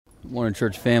Morning,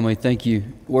 church family. Thank you,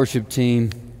 worship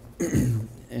team.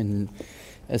 And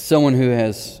as someone who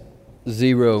has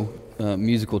zero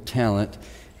musical talent,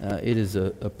 it is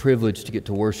a privilege to get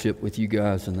to worship with you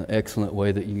guys in the excellent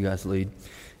way that you guys lead.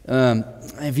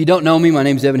 If you don't know me, my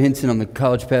name is Evan Hanson. I'm the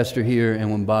college pastor here, and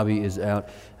when Bobby is out,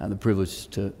 I have the privilege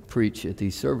to preach at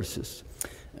these services.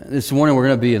 This morning we're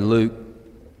going to be in Luke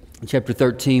chapter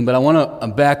 13, but I want to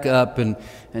back up and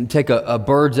take a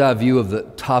bird's eye view of the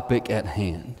topic at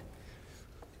hand.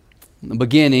 In the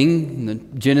beginning, the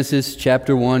Genesis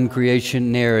chapter 1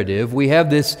 creation narrative, we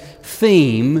have this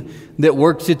theme that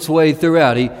works its way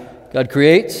throughout. God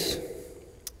creates,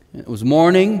 it was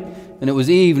morning, and it was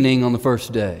evening on the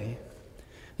first day.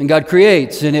 And God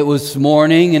creates, and it was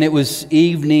morning, and it was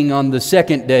evening on the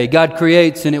second day. God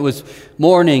creates, and it was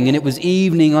morning, and it was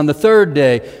evening on the third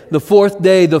day, the fourth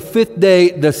day, the fifth day,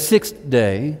 the sixth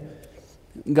day.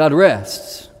 God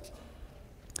rests.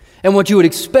 And what you would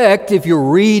expect if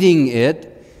you're reading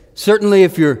it, certainly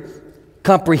if you're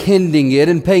comprehending it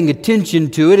and paying attention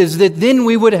to it, is that then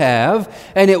we would have,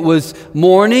 and it was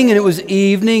morning and it was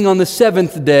evening on the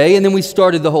seventh day, and then we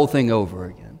started the whole thing over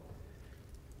again.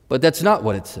 But that's not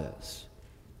what it says.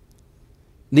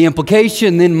 The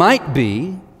implication then might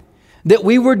be that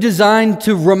we were designed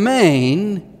to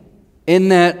remain in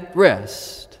that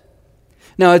rest.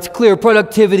 Now, it's clear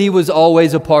productivity was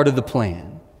always a part of the plan.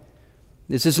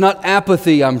 This is not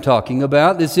apathy I'm talking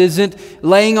about. This isn't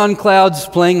laying on clouds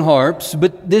playing harps,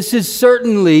 but this is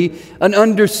certainly an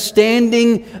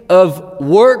understanding of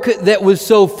work that was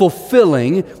so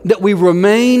fulfilling that we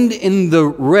remained in the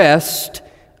rest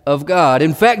of God.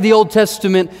 In fact, the Old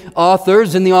Testament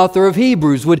authors and the author of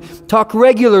Hebrews would talk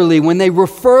regularly when they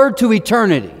refer to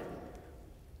eternity.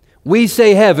 We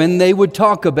say heaven, they would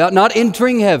talk about not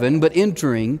entering heaven, but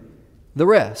entering the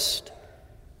rest.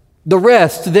 The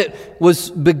rest that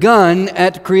was begun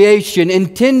at creation,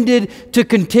 intended to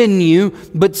continue,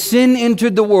 but sin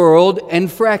entered the world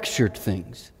and fractured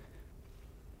things.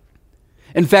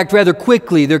 In fact, rather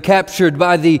quickly, they're captured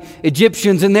by the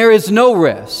Egyptians, and there is no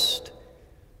rest.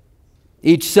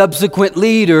 Each subsequent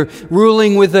leader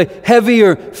ruling with a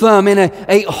heavier thumb and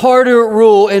a harder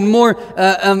rule and more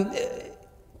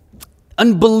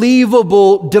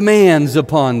unbelievable demands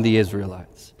upon the Israelites.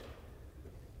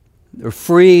 They're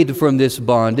freed from this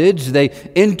bondage. They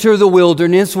enter the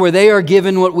wilderness where they are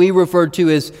given what we refer to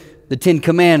as the Ten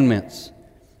Commandments.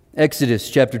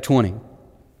 Exodus chapter 20.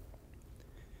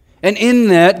 And in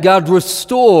that, God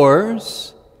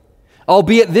restores,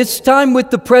 albeit this time with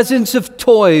the presence of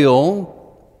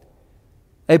toil,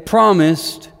 a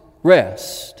promised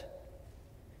rest.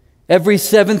 Every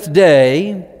seventh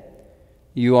day,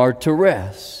 you are to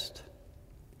rest.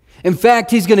 In fact,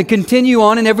 He's going to continue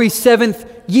on in every seventh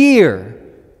year.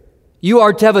 You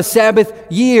are to have a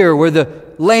Sabbath year where the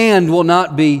land will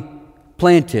not be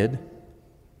planted.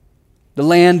 The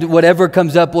land, whatever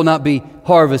comes up, will not be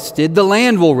harvested. The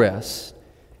land will rest,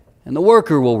 and the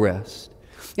worker will rest.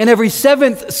 And every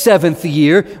seventh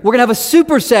year, we're going to have a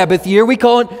super Sabbath year. We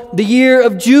call it the year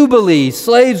of Jubilee.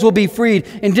 Slaves will be freed.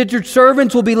 Indentured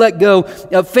servants will be let go.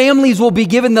 Families will be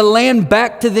given the land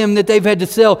back to them that they've had to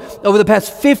sell over the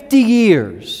past 50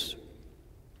 years.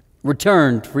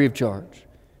 Returned free of charge.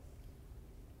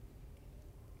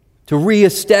 To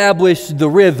reestablish the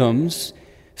rhythms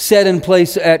set in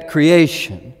place at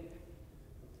creation.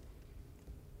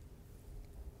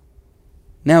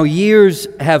 Now, years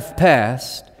have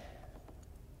passed,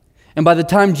 and by the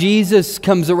time Jesus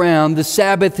comes around, the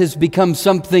Sabbath has become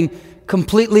something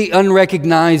completely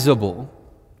unrecognizable,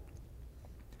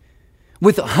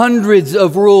 with hundreds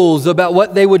of rules about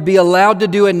what they would be allowed to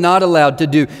do and not allowed to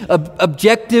do.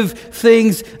 Objective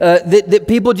things that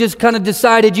people just kind of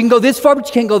decided, you can go this far, but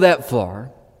you can't go that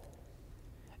far.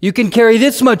 You can carry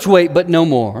this much weight, but no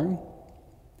more.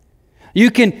 You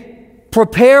can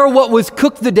prepare what was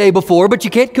cooked the day before, but you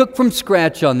can't cook from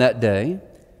scratch on that day.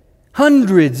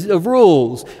 Hundreds of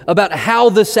rules about how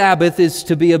the Sabbath is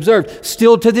to be observed.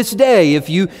 Still to this day, if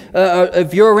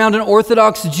you're around an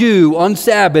Orthodox Jew on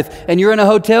Sabbath and you're in a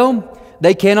hotel,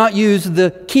 they cannot use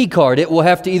the key card. It will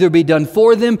have to either be done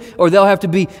for them, or they'll have to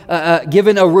be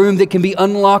given a room that can be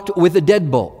unlocked with a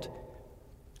deadbolt.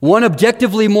 One,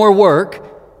 objectively more work.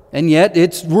 And yet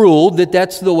it's ruled that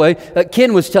that's the way.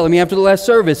 Ken was telling me after the last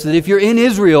service that if you're in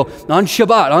Israel on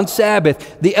Shabbat, on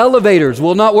Sabbath, the elevators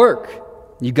will not work.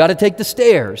 You've got to take the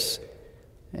stairs.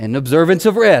 And observance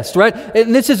of rest, right?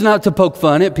 And this is not to poke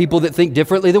fun at people that think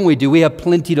differently than we do. We have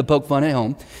plenty to poke fun at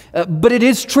home. But it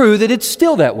is true that it's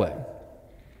still that way.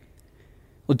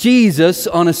 Well, Jesus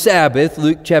on a Sabbath,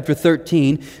 Luke chapter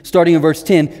 13, starting in verse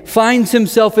 10, finds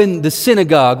himself in the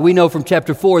synagogue. We know from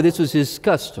chapter 4 this was his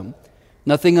custom.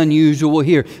 Nothing unusual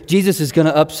here. Jesus is going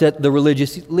to upset the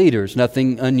religious leaders.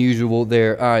 Nothing unusual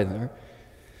there either.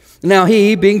 Now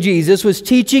he, being Jesus, was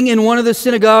teaching in one of the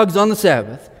synagogues on the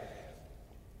Sabbath.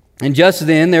 And just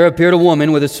then there appeared a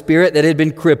woman with a spirit that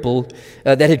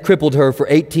had crippled her for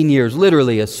 18 years,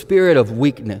 literally a spirit of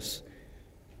weakness.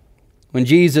 When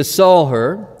Jesus saw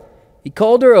her, he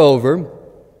called her over,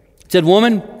 said,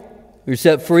 "Woman, you're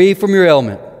set free from your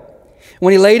ailment."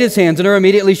 When he laid his hands on her,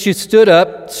 immediately she stood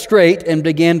up straight and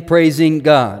began praising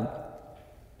God.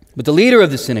 But the leader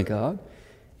of the synagogue,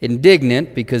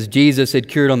 indignant because Jesus had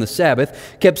cured on the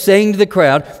Sabbath, kept saying to the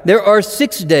crowd, "There are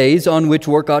 6 days on which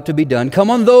work ought to be done.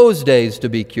 Come on those days to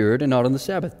be cured, and not on the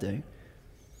Sabbath day."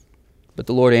 But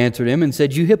the Lord answered him and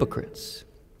said, "You hypocrites!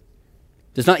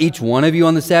 Does not each one of you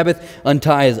on the Sabbath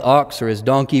untie his ox or his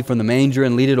donkey from the manger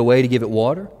and lead it away to give it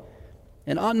water?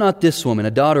 And ought not this woman, a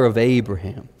daughter of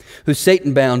Abraham, who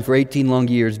Satan bound for 18 long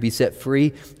years, be set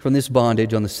free from this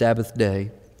bondage on the Sabbath day?"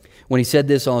 When he said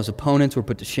this, all his opponents were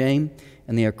put to shame,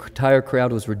 and the entire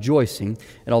crowd was rejoicing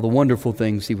at all the wonderful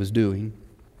things he was doing.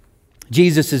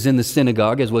 Jesus is in the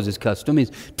synagogue, as was his custom.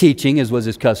 He's teaching, as was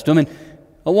his custom, and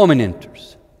a woman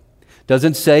enters.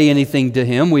 Doesn't say anything to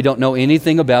him. We don't know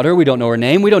anything about her. We don't know her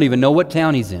name. We don't even know what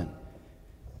town he's in.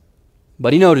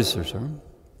 But he notices her,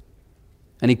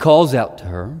 and he calls out to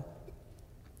her,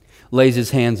 lays his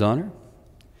hands on her,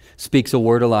 speaks a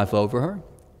word of life over her,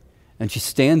 and she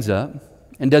stands up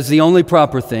and does the only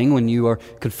proper thing when you are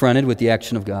confronted with the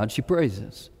action of God. She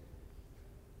praises.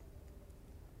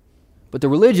 But the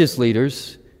religious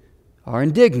leaders are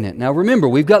indignant. Now remember,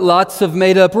 we've got lots of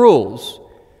made-up rules.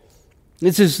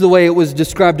 This is the way it was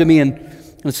described to me in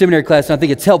a seminary class, and I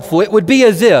think it's helpful. It would be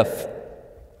as if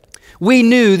we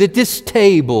knew that this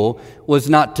table was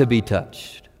not to be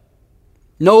touched.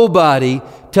 Nobody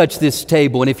touch this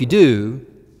table, and if you do,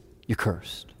 you're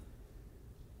cursed.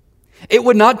 It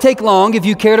would not take long, if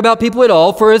you cared about people at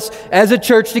all, for us as a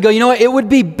church to go, you know what, it would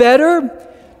be better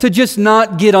to just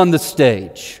not get on the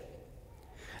stage.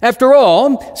 After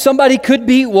all, somebody could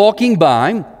be walking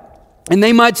by, and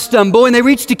they might stumble, and they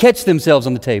reach to catch themselves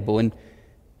on the table. And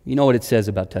you know what it says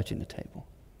about touching the table.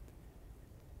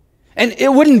 And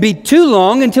it wouldn't be too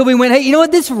long until we went, hey, you know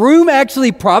what? This room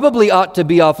actually probably ought to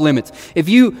be off limits. If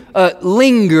you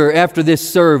linger after this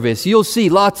service, you'll see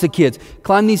lots of kids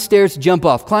climb these stairs, jump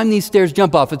off, climb these stairs,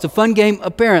 jump off. It's a fun game,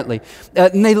 apparently.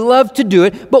 And they love to do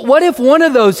it. But what if one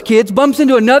of those kids bumps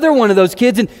into another one of those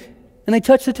kids and they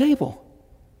touch the table?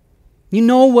 You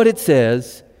know what it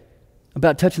says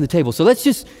about touching the table. So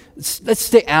let's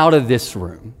stay out of this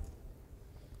room.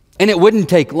 And it wouldn't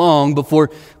take long before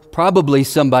probably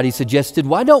somebody suggested,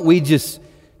 why don't we just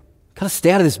kind of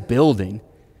stay out of this building?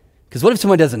 Because what if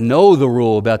someone doesn't know the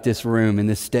rule about this room and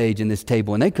this stage and this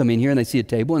table, and they come in here and they see a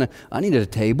table and I needed a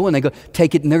table, and they go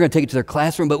take it and they're going to take it to their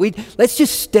classroom, but let's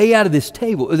just stay out of this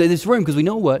room, because we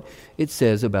know what it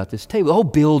says about this table. The whole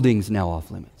building's now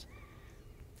off limits.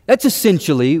 That's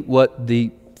essentially what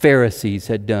the Pharisees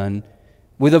had done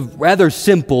with a rather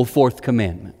simple fourth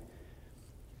commandment.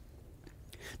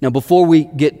 Now, before we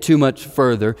get too much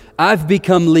further, I've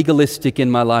become legalistic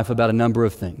in my life about a number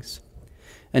of things.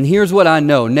 And here's what I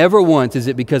know. Never once is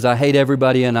it because I hate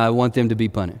everybody and I want them to be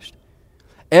punished.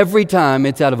 Every time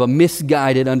it's out of a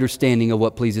misguided understanding of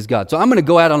what pleases God. So I'm going to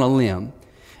go out on a limb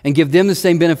and give them the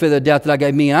same benefit of the doubt that I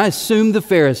gave me. And I assume the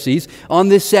Pharisees on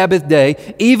this Sabbath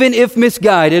day, even if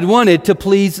misguided, wanted to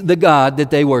please the God that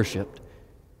they worshiped.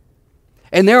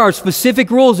 And there are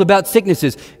specific rules about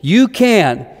sicknesses. You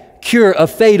can cure a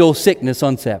fatal sickness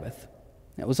on Sabbath.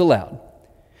 That was allowed.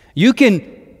 You can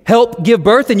help give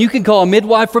birth, and you can call a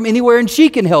midwife from anywhere, and she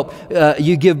can help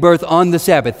you give birth on the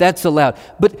Sabbath. That's allowed.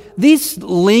 But these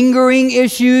lingering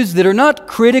issues that are not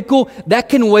critical, that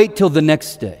can wait till the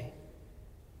next day.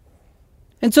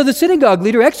 And so the synagogue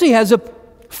leader actually has a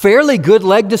fairly good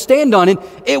leg to stand on, and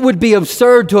it would be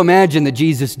absurd to imagine that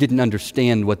Jesus didn't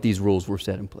understand what these rules were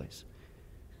set in place.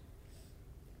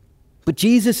 But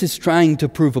Jesus is trying to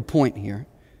prove a point here.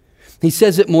 He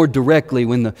says it more directly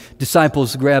when the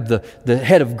disciples grab the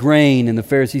head of grain and the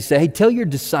Pharisees say, hey, tell your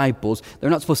disciples they're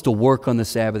not supposed to work on the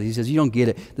Sabbath. He says, you don't get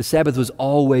it. The Sabbath was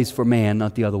always for man,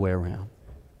 not the other way around.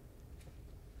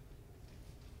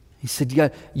 He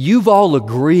said, you've all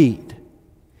agreed.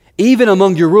 Even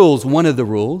among your rules, one of the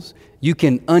rules, you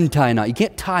can untie a knot. You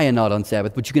can't tie a knot on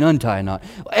Sabbath, but you can untie a knot.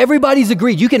 Everybody's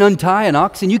agreed. You can untie an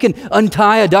ox, and you can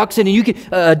untie a dachshund, and you can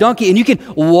a donkey, and you can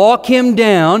walk him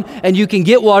down, and you can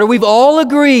get water. We've all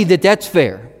agreed that that's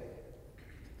fair.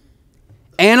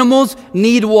 Animals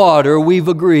need water, we've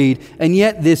agreed. And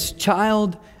yet this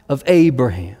child of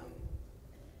Abraham,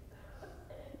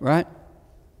 right?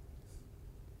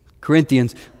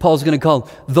 Corinthians, Paul's going to call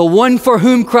the one for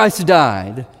whom Christ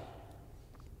died.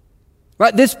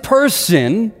 Right? This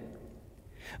person,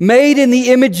 made in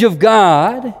the image of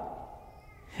God,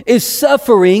 is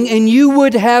suffering, and you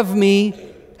would have me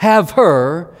have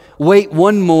her wait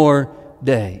one more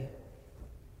day.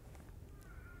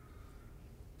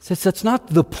 Says that's not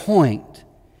the point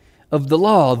of the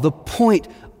law. The point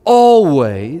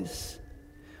always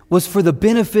was for the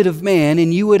benefit of man,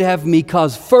 and you would have me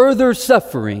cause further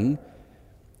suffering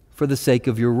for the sake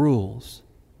of your rules.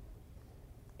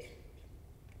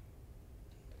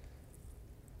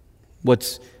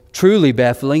 What's truly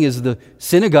baffling is the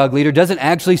synagogue leader doesn't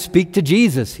actually speak to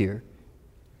Jesus here.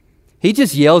 He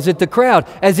just yells at the crowd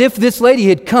as if this lady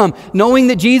had come knowing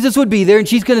that Jesus would be there and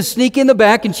she's going to sneak in the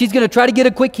back and she's going to try to get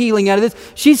a quick healing out of this.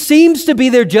 She seems to be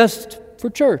there just for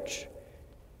church.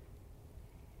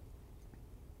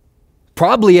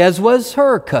 Probably as was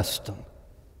her custom.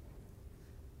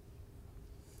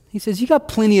 He says, you got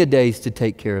plenty of days to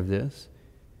take care of this.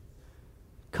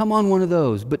 Come on one of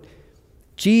those. But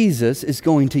Jesus is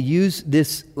going to use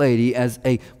this lady as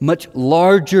a much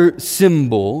larger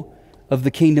symbol of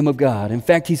the kingdom of God. In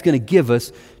fact, he's going to give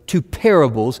us two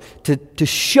parables to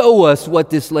show us what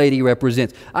this lady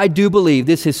represents. I do believe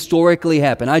this historically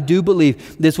happened. I do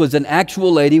believe this was an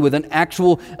actual lady with an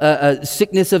actual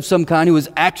sickness of some kind who was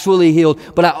actually healed.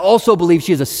 But I also believe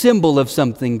she is a symbol of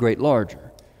something great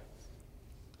larger.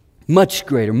 Much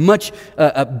greater, much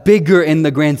bigger in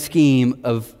the grand scheme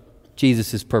of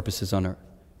Jesus' purposes on earth.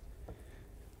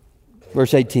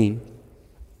 Verse 18.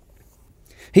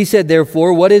 He said,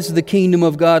 therefore, what is the kingdom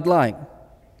of God like?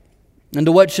 And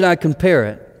to what should I compare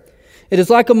it? It is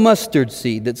like a mustard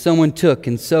seed that someone took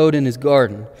and sowed in his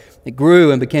garden. It grew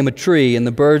and became a tree, and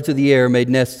the birds of the air made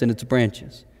nests in its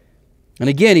branches. And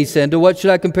again he said, to what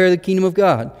should I compare the kingdom of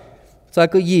God? It's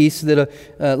like yeast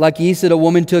that a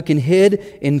woman took and hid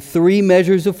in 3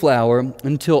 measures of flour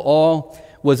until all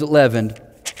was leavened.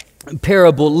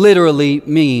 Parable literally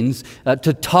means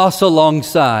to toss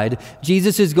alongside.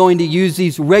 Jesus is going to use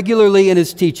these regularly in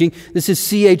his teaching. This is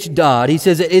C.H. Dodd. He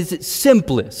says it is its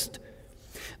simplest.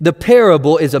 The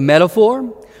parable is a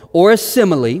metaphor or a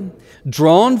simile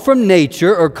drawn from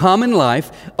nature or common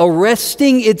life,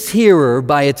 arresting its hearer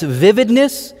by its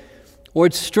vividness or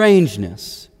its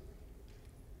strangeness,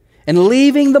 and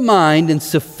leaving the mind in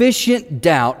sufficient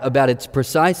doubt about its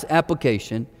precise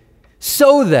application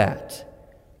so that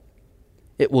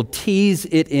it will tease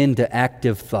it into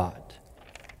active thought.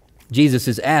 Jesus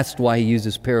is asked why he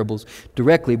uses parables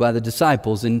directly by the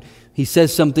disciples, and he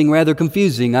says something rather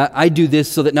confusing. I do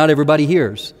this so that not everybody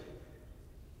hears.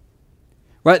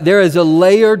 Right? There is a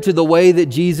layer to the way that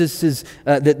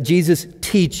that Jesus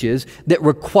teaches that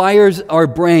requires our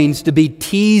brains to be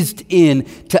teased in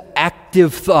to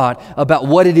active thought about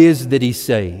what it is that he's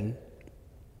saying.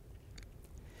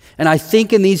 And I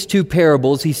think in these 2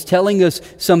 parables, he's telling us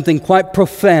something quite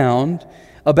profound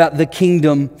about the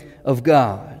kingdom of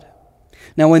God.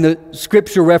 Now, when the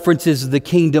Scripture references the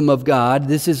kingdom of God,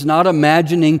 this is not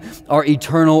imagining our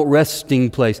eternal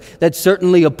resting place. That's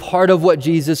certainly a part of what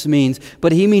Jesus means,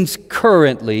 but he means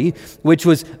currently, which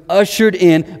was ushered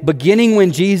in beginning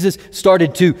when Jesus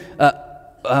started to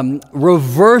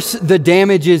reverse the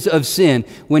damages of sin,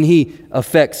 when he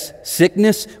affects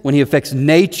sickness, when he affects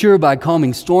nature by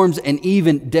calming storms, and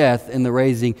even death in the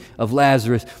raising of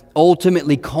Lazarus,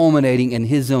 ultimately culminating in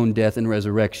his own death and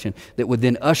resurrection that would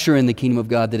then usher in the kingdom of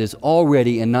God that is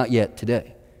already and not yet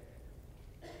today.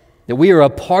 That we are a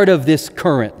part of this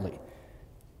currently.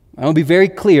 I want to be very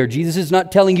clear. Jesus is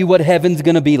not telling you what heaven's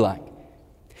going to be like.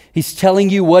 He's telling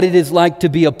you what it is like to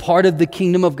be a part of the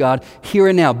kingdom of God here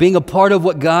and now, being a part of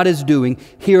what God is doing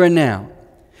here and now.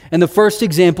 And the first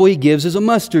example he gives is a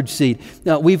mustard seed.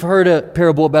 Now, we've heard a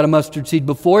parable about a mustard seed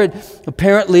before. It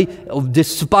apparently,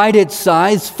 despite its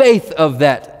size, faith of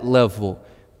that level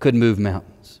could move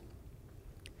mountains.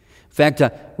 In fact,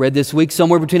 I read this week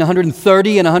somewhere between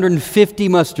 130 and 150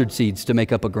 mustard seeds to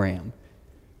make up a gram.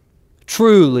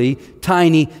 Truly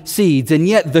tiny seeds, and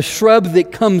yet the shrub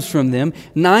that comes from them,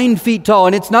 9 feet tall,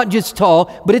 and it's not just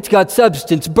tall, but it's got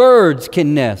substance. Birds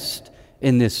can nest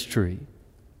in this tree.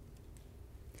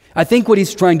 I think what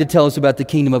he's trying to tell us about the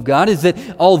kingdom of God is that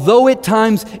although at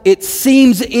times it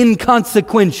seems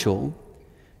inconsequential,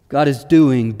 God is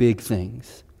doing big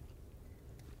things.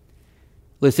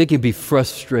 Listen, it can be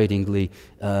frustratingly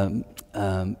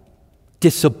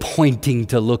disappointing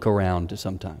to look around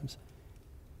sometimes.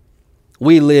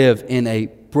 We live in a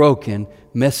broken,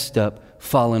 messed up,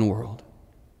 fallen world.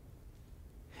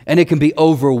 And it can be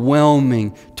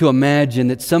overwhelming to imagine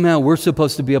that somehow we're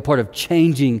supposed to be a part of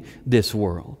changing this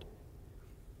world.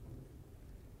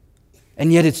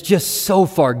 And yet it's just so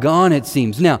far gone, it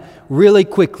seems. Now, really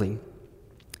quickly,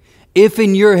 if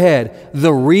in your head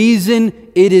the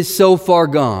reason it is so far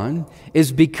gone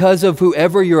is because of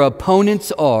whoever your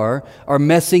opponents are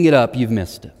messing it up, you've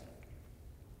missed it.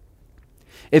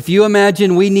 If you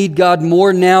imagine we need God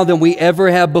more now than we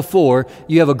ever have before,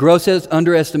 you have a gross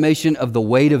underestimation of the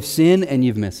weight of sin, and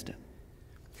you've missed it.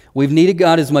 We've needed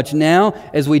God as much now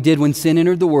as we did when sin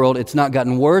entered the world. It's not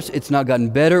gotten worse. It's not gotten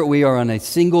better. We are on a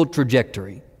single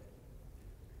trajectory.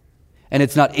 And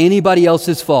it's not anybody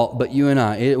else's fault but you and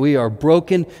I. We are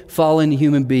broken, fallen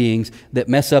human beings that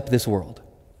mess up this world.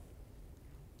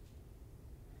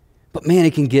 But man,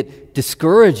 it can get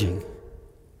discouraging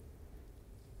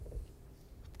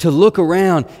to look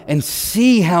around and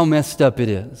see how messed up it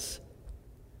is.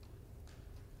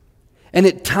 And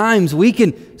at times we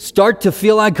can start to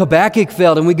feel like Habakkuk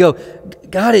felt, and we go,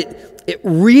 God, it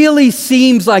really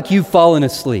seems like you've fallen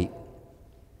asleep.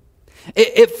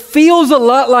 It feels a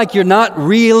lot like you're not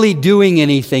really doing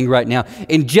anything right now.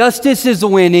 Injustice is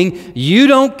winning, you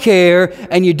don't care,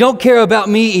 and you don't care about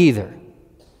me either.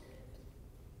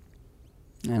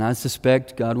 And I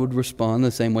suspect God would respond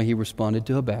the same way He responded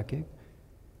to Habakkuk.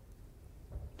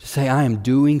 To say, I am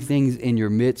doing things in your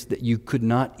midst that you could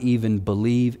not even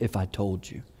believe if I told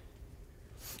you.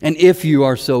 And if you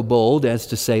are so bold as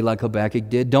to say, like Habakkuk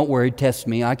did, don't worry, test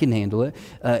me, I can handle it.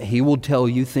 He will tell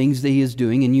you things that he is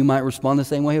doing, and you might respond the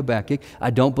same way Habakkuk,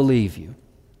 I don't believe you.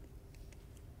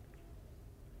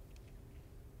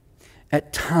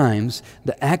 At times,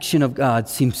 the action of God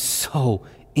seems so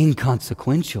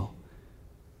inconsequential.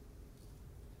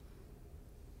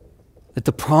 That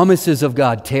the promises of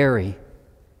God tarry.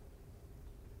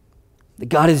 That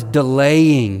God is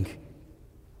delaying,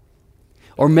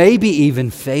 or maybe even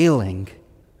failing.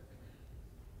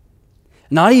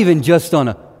 Not even just on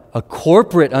a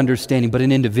corporate understanding, but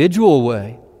an individual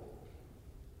way.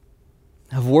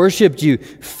 I've worshiped you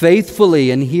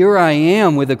faithfully, and here I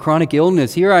am with a chronic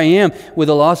illness. Here I am with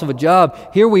the loss of a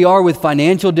job. Here we are with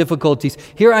financial difficulties.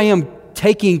 Here I am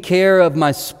taking care of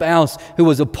my spouse who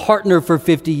was a partner for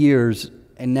 50 years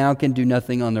and now can do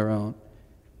nothing on their own.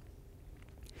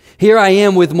 Here I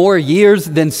am with more years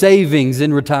than savings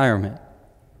in retirement.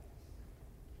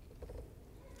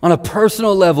 On a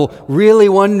personal level, really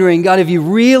wondering, God, if you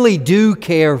really do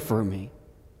care for me.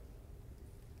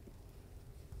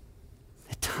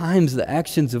 At times, the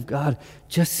actions of God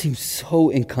just seem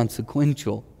so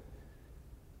inconsequential.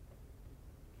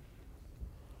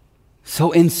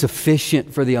 So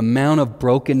insufficient for the amount of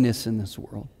brokenness in this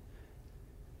world.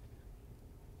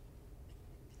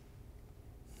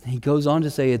 He goes on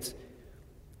to say it's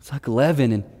like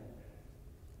leaven and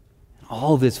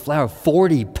all this flour,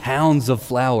 40 pounds of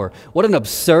flour. What an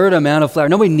absurd amount of flour.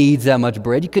 Nobody needs that much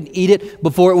bread. You couldn't eat it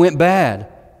before it went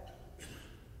bad.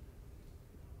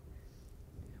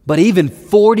 But even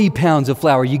 40 pounds of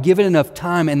flour, you give it enough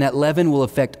time and that leaven will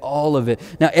affect all of it.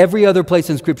 Now, every other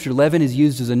place in Scripture, leaven is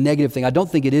used as a negative thing. I don't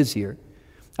think it is here.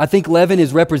 I think leaven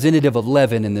is representative of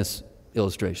leaven in this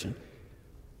illustration.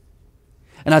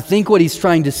 And I think what he's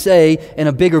trying to say in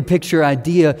a bigger picture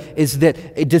idea is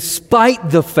that despite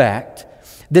the fact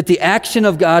that the action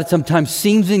of God sometimes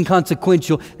seems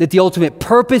inconsequential, that the ultimate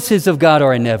purposes of God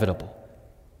are inevitable.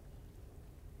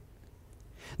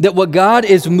 That what God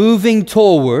is moving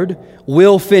toward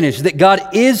will finish. That God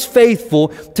is faithful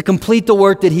to complete the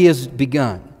work that He has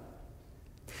begun.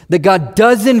 That God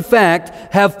does in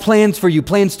fact have plans for you,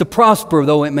 plans to prosper,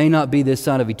 though it may not be this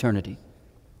side of eternity.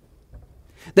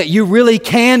 That you really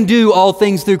can do all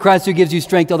things through Christ who gives you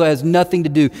strength, although it has nothing to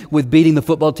do with beating the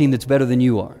football team that's better than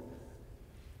you are.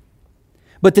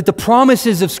 But that the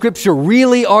promises of Scripture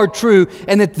really are true,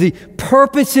 and that the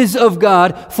purposes of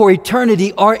God for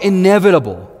eternity are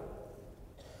inevitable.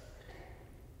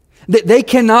 That they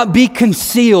cannot be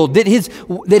concealed, that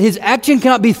His action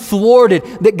cannot be thwarted,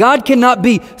 that God cannot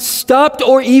be stopped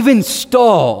or even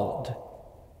stalled,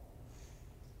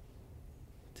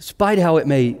 despite how it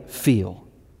may feel.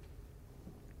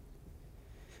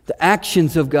 The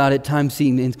actions of God at times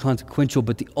seem inconsequential,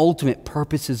 but the ultimate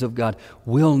purposes of God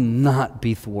will not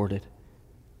be thwarted.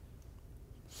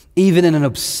 Even in an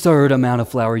absurd amount of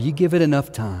flour, you give it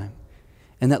enough time,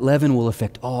 and that leaven will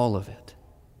affect all of it.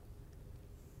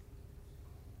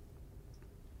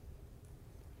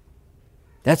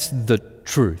 That's the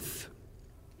truth.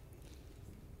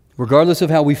 Regardless of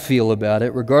how we feel about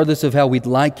it, regardless of how we'd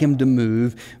like Him to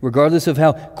move, regardless of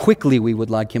how quickly we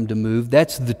would like Him to move,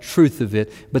 that's the truth of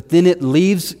it. But then it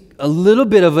leaves a little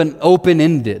bit of an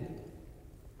open-ended.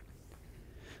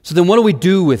 So then what do we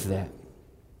do with that?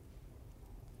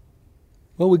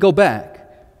 Well, we go back.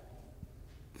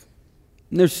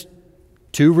 And there's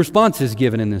two responses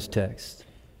given in this text.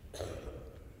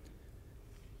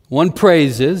 One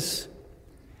praises,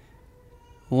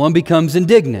 one becomes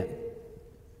indignant.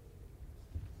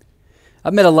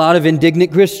 I've met a lot of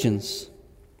indignant Christians.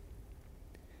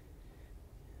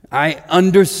 I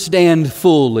understand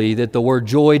fully that the word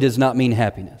joy does not mean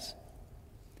happiness.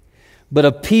 But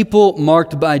a people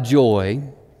marked by joy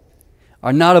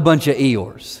are not a bunch of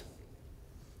Eeyores.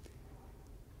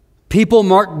 People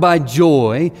marked by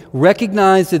joy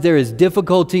recognize that there is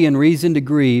difficulty and reason to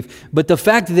grieve, but the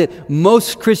fact that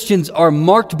most Christians are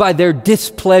marked by their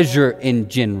displeasure in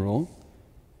general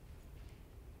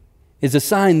is a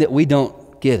sign that we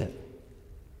don't get it.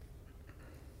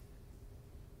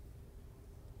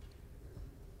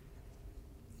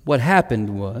 What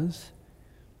happened was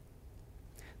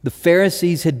the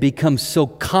Pharisees had become so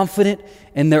confident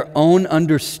in their own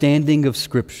understanding of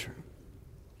Scripture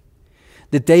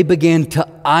that they began to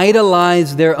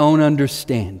idolize their own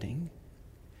understanding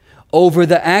over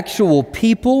the actual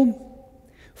people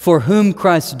for whom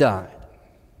Christ died.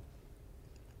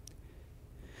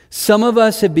 Some of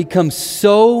us have become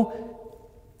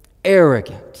so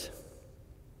arrogant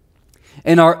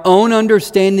in our own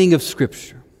understanding of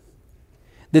Scripture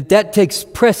that takes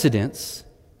precedence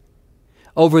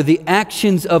over the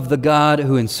actions of the God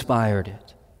who inspired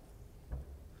it.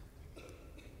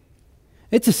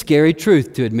 It's a scary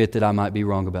truth to admit that I might be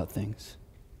wrong about things.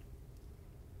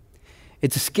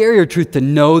 It's a scarier truth to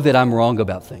know that I'm wrong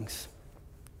about things.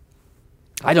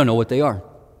 I don't know what they are.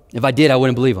 If I did, I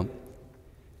wouldn't believe them.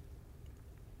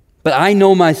 But I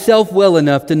know myself well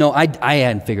enough to know I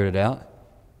hadn't figured it out.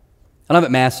 I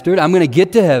haven't mastered. I'm going to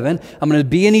get to heaven. I'm going to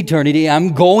be in eternity.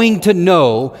 I'm going to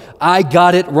know I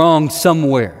got it wrong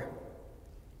somewhere.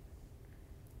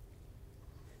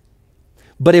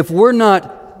 But if we're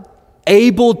not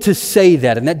able to say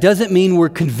that, and that doesn't mean we're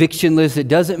convictionless, it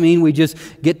doesn't mean we just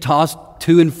get tossed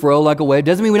to and fro like a wave, it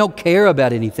doesn't mean we don't care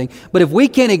about anything, but if we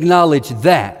can't acknowledge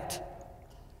that,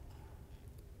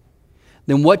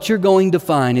 then what you're going to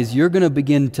find is you're going to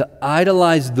begin to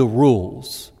idolize the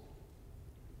rules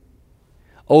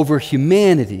over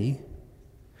humanity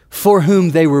for whom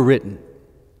they were written.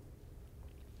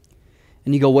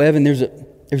 And you go, well, Evan, there's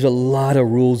a lot of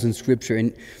rules in Scripture,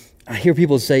 and I hear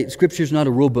people say Scripture's not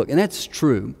a rule book, and that's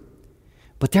true,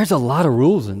 but there's a lot of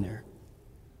rules in there.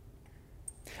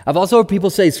 I've also heard people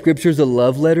say Scripture's a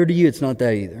love letter to you. It's not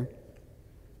that either.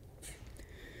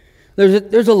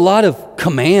 There's a lot of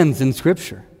commands in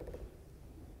Scripture.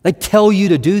 They tell you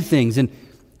to do things, and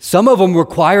some of them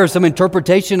require some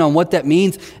interpretation on what that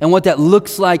means and what that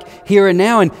looks like here and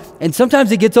now, and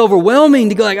sometimes it gets overwhelming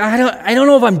to go like, I don't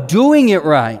know if I'm doing it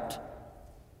right.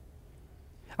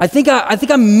 I think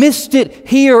I missed it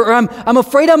here, or I'm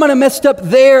afraid I'm going to messed up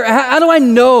there. How do I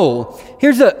know?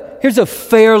 Here's a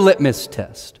fair litmus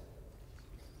test.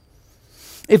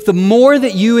 If the more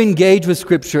that you engage with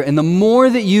Scripture and the more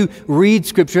that you read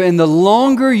Scripture and the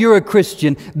longer you're a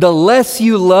Christian, the less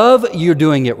you love, you're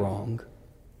doing it wrong.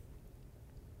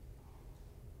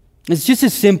 It's just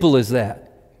as simple as that.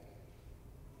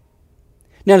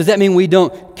 Now, does that mean we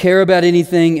don't care about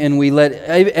anything and we let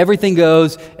everything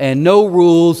goes and no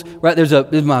rules? Right? This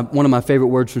is one of my favorite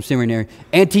words from seminary.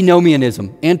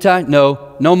 Antinomianism.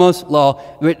 No, nomos, law.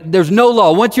 There's no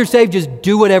law. Once you're saved, just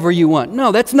do whatever you want.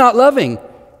 No, that's not loving.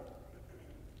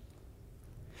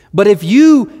 But if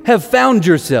you have found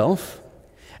yourself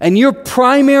and your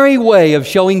primary way of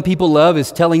showing people love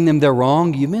is telling them they're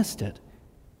wrong, you missed it.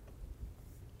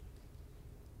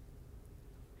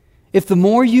 If the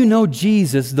more you know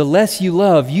Jesus, the less you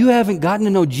love, you haven't gotten to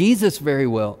know Jesus very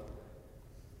well.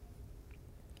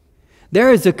 There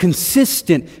is a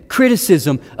consistent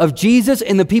criticism of Jesus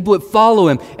and the people that follow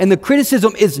Him. And the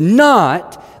criticism is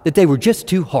not that they were just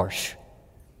too harsh.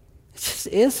 It just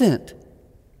isn't.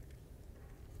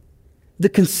 The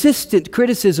consistent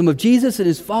criticism of Jesus and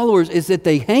His followers is that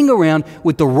they hang around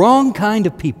with the wrong kind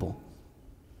of people.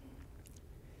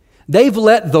 They've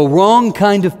let the wrong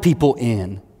kind of people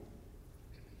in.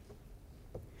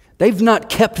 They've not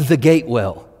kept the gate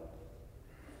well.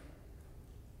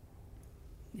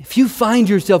 If you find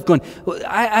yourself going,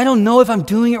 I don't know if I'm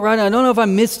doing it right, I don't know if I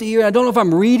missed it here, I don't know if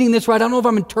I'm reading this right, I don't know if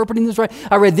I'm interpreting this right,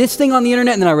 I read this thing on the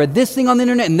internet and then I read this thing on the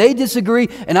internet and they disagree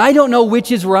and I don't know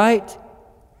which is right.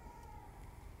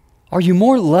 Are you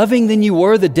more loving than you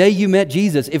were the day you met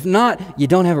Jesus? If not, you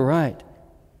don't have it right.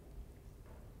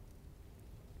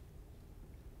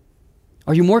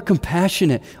 Are you more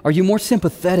compassionate? Are you more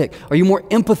sympathetic? Are you more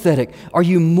empathetic? Are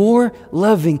you more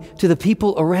loving to the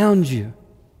people around you?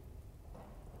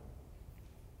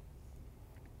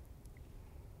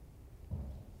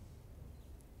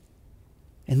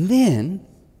 And then,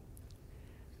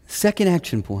 second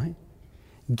action point,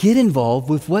 get involved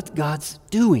with what God's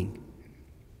doing.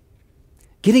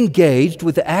 Get engaged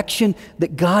with the action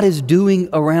that God is doing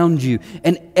around you.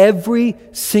 And every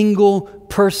single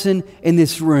person in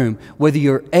this room, whether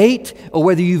you're 8 or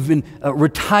whether you've been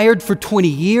retired for 20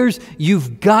 years,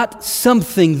 you've got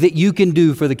something that you can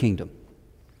do for the kingdom.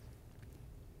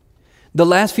 The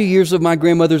last few years of my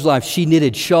grandmother's life, she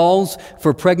knitted shawls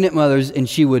for pregnant mothers, and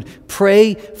she would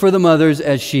pray for the mothers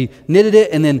as she knitted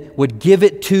it and then would give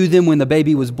it to them when the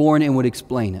baby was born and would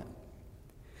explain it.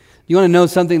 You want to know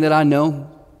something that I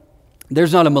know?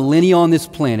 There's not a millennial on this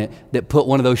planet that put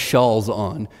one of those shawls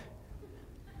on.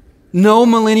 No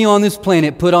millennial on this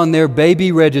planet put on their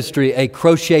baby registry a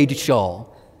crocheted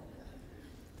shawl.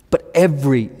 But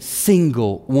every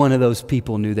single one of those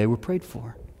people knew they were prayed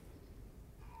for.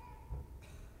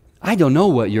 I don't know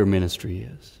what your ministry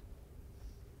is,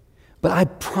 but I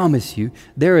promise you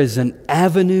there is an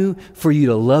avenue for you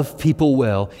to love people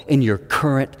well in your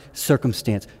current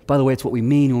circumstance. By the way, it's what we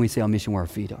mean when we say on mission where our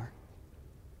feet are.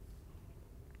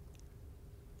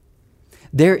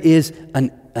 There is an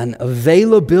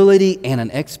availability and an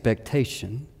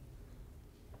expectation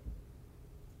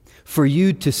for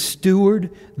you to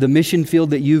steward the mission field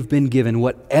that you've been given,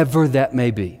 whatever that may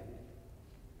be.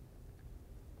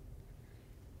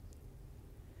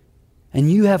 And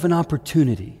you have an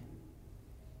opportunity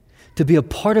to be a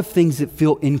part of things that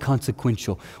feel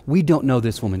inconsequential. We don't know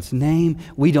this woman's name.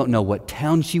 We don't know what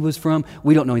town she was from.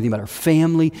 We don't know anything about her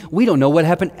family. We don't know what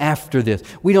happened after this.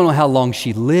 We don't know how long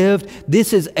she lived.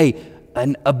 This is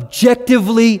an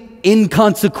objectively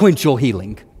inconsequential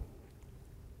healing.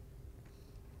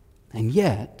 And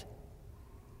yet,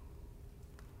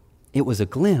 it was a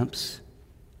glimpse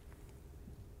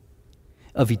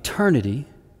of eternity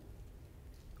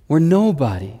where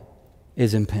nobody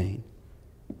is in pain.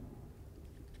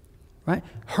 Right?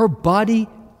 Her body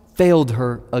failed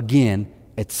her again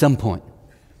at some point.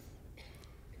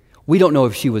 We don't know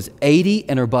if she was 80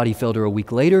 and her body failed her a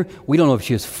week later. We don't know if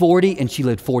she was 40 and she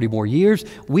lived 40 more years.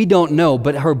 We don't know,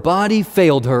 but her body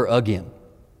failed her again.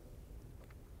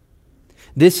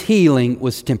 This healing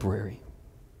was temporary.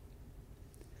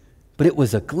 But it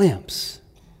was a glimpse,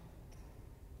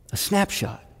 a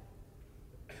snapshot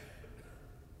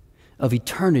of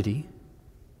eternity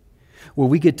where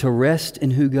we get to rest in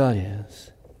who God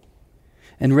is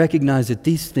and recognize that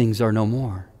these things are no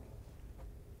more.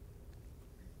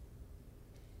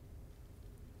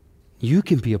 You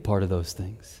can be a part of those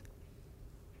things.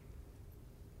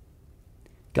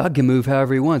 God can move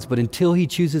however He wants, but until He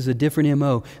chooses a different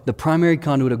MO, the primary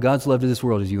conduit of God's love to this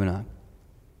world is you and I.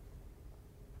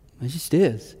 It just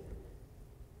is.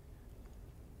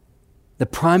 The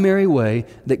primary way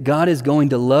that God is going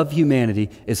to love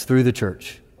humanity is through the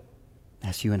church.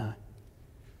 That's you and I.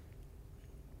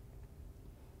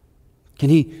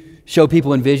 Can He show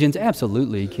people in visions?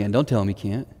 Absolutely He can. Don't tell Him He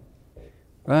can't.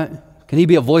 Right? Can He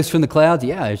be a voice from the clouds?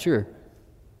 Yeah, sure.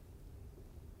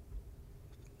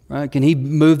 Right? Can He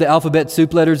move the alphabet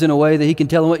soup letters in a way that He can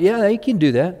tell them what? Yeah, He can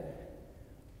do that.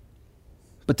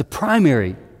 But the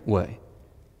primary way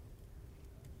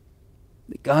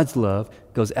that God's love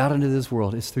goes out into this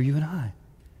world is through you and I.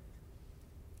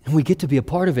 And we get to be a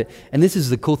part of it. And this is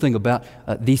the cool thing about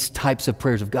these types of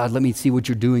prayers of God, let me see what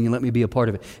you're doing and let me be a part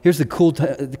of it. Here's the cool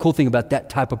thing about that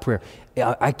type of prayer.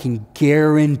 I can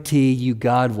guarantee you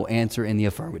God will answer in the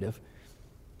affirmative.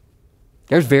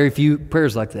 There's very few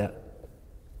prayers like that.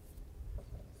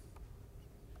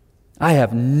 I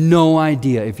have no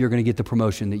idea if you're going to get the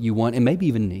promotion that you want and maybe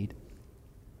even need.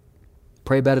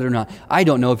 Pray about it or not. I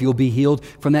don't know if you'll be healed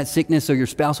from that sickness or your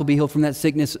spouse will be healed from that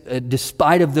sickness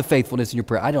despite of the faithfulness in your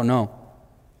prayer. I don't know.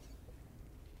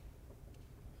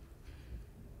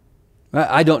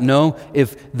 I don't know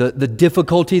if the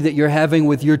difficulty that you're having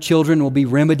with your children will be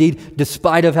remedied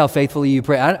despite of how faithfully you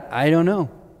pray. I don't know.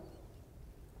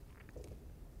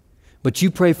 But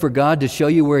you pray for God to show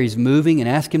you where He's moving and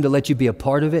ask Him to let you be a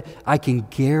part of it. I can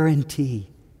guarantee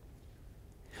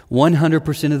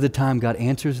 100% of the time, God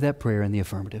answers that prayer in the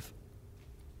affirmative.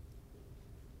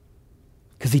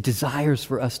 Because He desires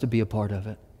for us to be a part of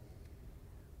it.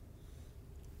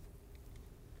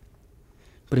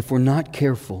 But if we're not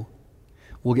careful,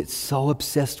 we'll get so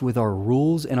obsessed with our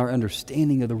rules and our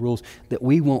understanding of the rules that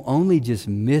we won't only just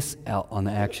miss out on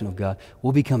the action of God,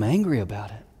 we'll become angry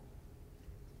about it.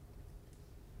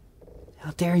 How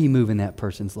dare He move in that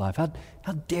person's life? How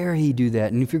dare He do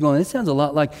that? And if you're going, this sounds a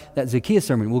lot like that Zacchaeus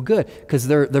sermon. Well, good, because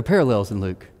they're parallels in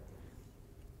Luke.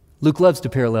 Luke loves to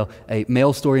parallel a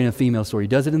male story and a female story. He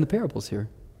does it in the parables here.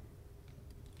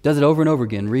 Does it over and over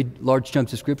again. Read large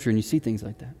chunks of Scripture and you see things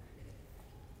like that.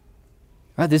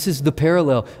 Right? This is the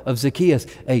parallel of Zacchaeus,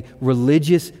 a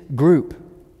religious group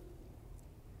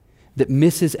that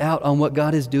misses out on what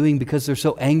God is doing because they're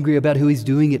so angry about who He's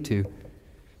doing it to.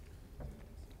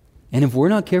 And if we're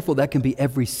not careful, that can be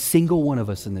every single one of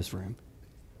us in this room.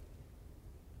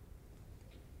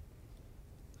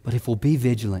 But if we'll be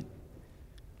vigilant,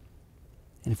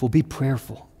 and if we'll be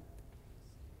prayerful,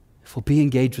 if we'll be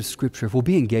engaged with Scripture, if we'll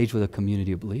be engaged with a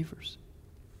community of believers,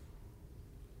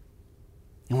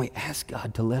 and we ask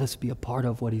God to let us be a part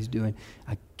of what He's doing,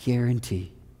 I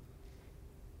guarantee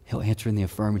He'll answer in the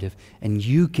affirmative. And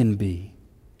you can be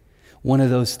one of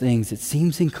those things that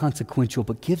seems inconsequential,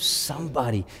 but gives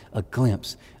somebody a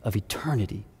glimpse of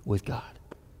eternity with God.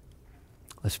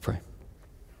 Let's pray.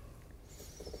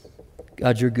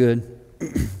 God, You're good,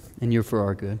 and You're for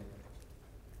our good.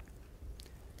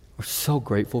 We're so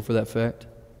grateful for that fact.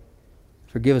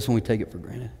 Forgive us when we take it for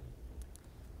granted.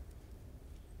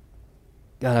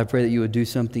 God, I pray that You would do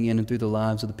something in and through the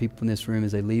lives of the people in this room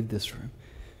as they leave this room,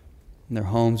 in their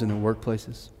homes and their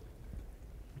workplaces.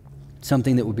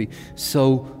 Something that would be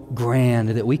so grand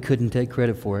that we couldn't take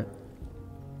credit for it.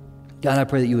 God, I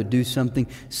pray that You would do something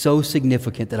so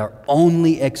significant that our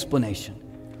only explanation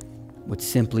would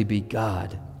simply be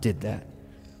God did that.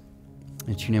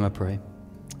 In Your name I pray.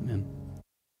 Amen.